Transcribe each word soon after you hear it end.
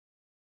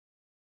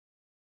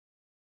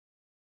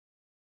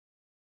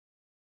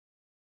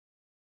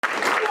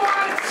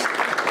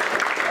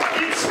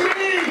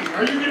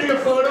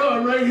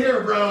right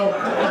here, bro.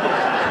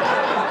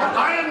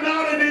 I am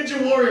not a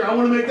ninja warrior. I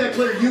want to make that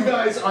clear. You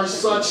guys are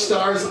such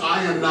stars.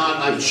 I am not.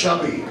 I'm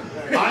chubby.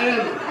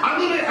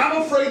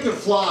 I'm afraid to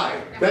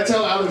fly. That's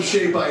how out of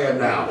shape I am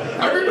now.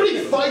 Everybody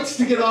fights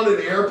to get on an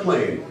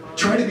airplane.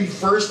 Try to be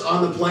first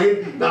on the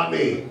plane, not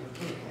me.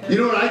 You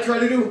know what I try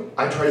to do?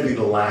 I try to be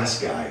the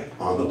last guy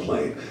on the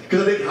plane.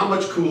 Because I think, how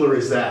much cooler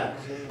is that?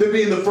 Than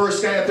being the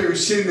first guy up there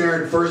who's sitting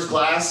there in first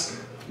class,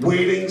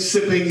 waiting,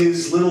 sipping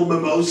his little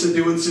mimosa,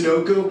 doing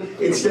Sudoku.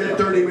 Instead,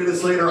 30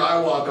 minutes later, I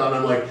walk on,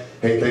 I'm like,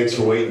 hey, thanks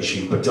for waiting,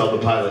 Chief, but tell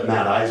the pilot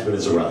Matt Iseman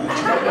has arrived.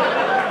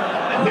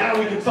 Now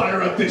we can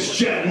fire up this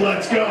jet and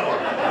let's go.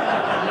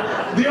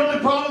 The only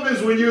problem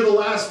is when you're the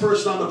last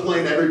person on the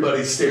plane,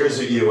 everybody stares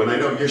at you. And I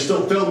know you're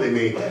still filming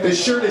me. This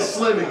shirt is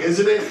slimming,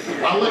 isn't it?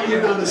 I'll let you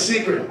know the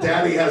secret.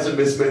 Daddy hasn't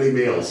missed many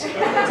meals.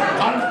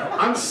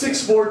 I'm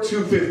 6'4",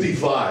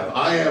 255.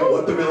 I am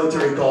what the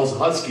military calls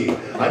husky.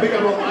 I think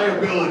I'm a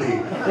liability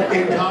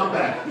in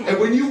combat. And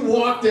when you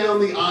walk down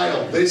the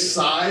aisle this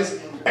size,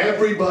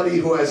 everybody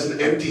who has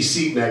an empty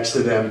seat next to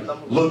them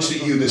looks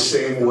at you the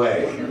same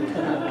way.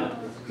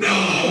 No.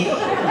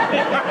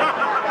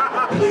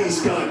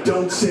 Please, God,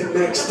 don't sit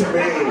next to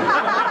me.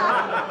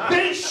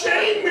 They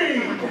shame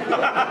me. And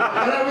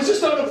I was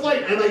just on a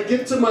flight, and I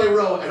get to my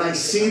row, and I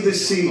see the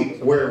seat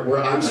where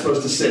I'm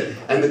supposed to sit.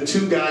 And the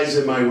two guys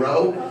in my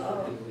row,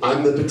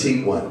 I'm the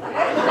petite one.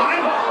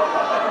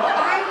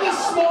 I'm the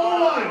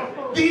small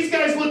one. These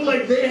guys look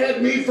like they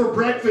had me for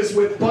breakfast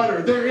with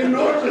butter. They're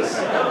enormous.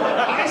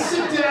 I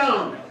sit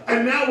down.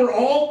 And now we're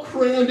all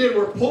crammed in,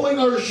 we're pulling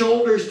our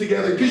shoulders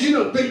together, because you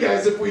know, big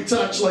guys, if we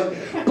touch, like,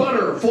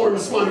 butter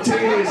forms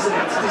spontaneously,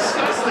 it's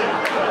disgusting.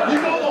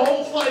 You go the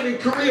whole flight in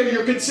Korea,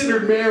 you're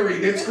considered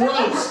married, it's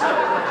gross.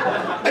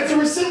 And so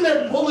we're sitting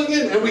there pulling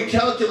in, and we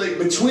calculate,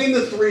 between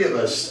the three of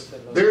us,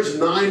 there's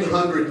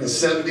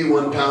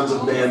 971 pounds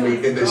of man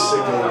meat in this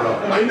single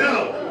row. I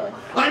know,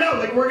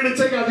 like we're gonna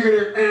take out,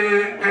 you're gonna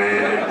hear,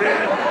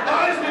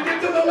 as we get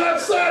to the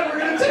left side, we're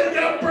gonna take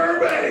out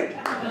Burbank.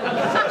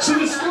 So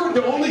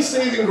the only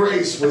saving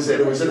grace was that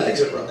it was an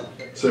exit row.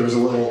 So there was a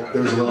little,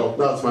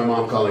 no, it's my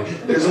mom calling.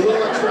 There's a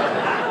little extra,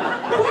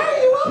 why are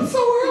you up so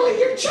early?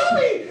 You're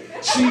chubby.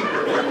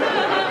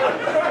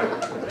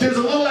 There's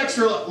a little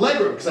extra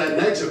legroom because I had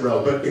an exit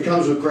row, but it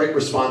comes with great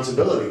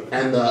responsibility.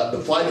 And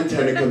the flight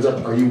attendant comes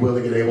up, are you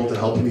willing and able to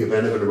help in the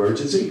event of an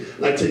emergency?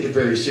 And I take it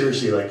very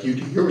seriously, like, you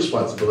do your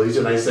responsibilities,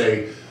 and I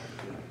say,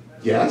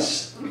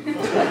 yes.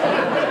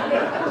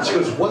 And she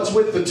goes, what's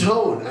with the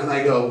tone? And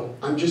I go,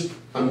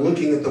 I'm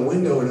looking at the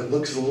window and it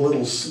looks a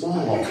little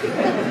small.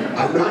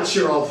 I'm not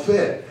sure I'll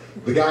fit.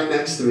 The guy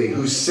next to me,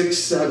 who's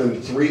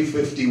 6'7",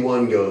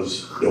 351,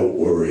 goes, don't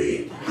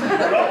worry.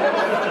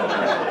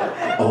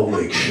 I'll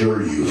make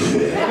sure you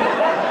fit. Oh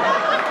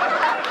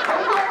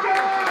my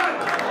God!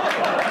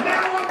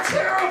 Now I'm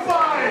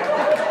terrified!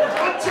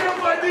 I'm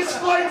terrified this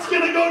flight's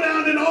gonna go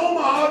down in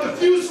Omaha, the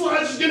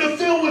fuselage is gonna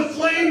fill with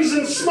flames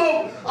and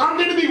smoke, I'm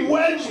gonna be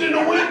wedged in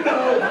a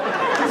window,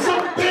 and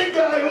some big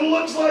guy who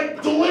looks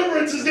like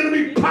Deliverance is gonna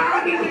be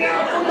pounding me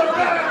out from the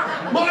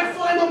back. My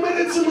final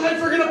minutes in life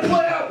are gonna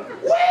play out.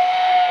 Whee!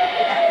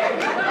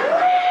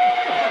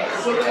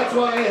 So that's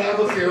why I have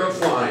a fear of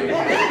flying.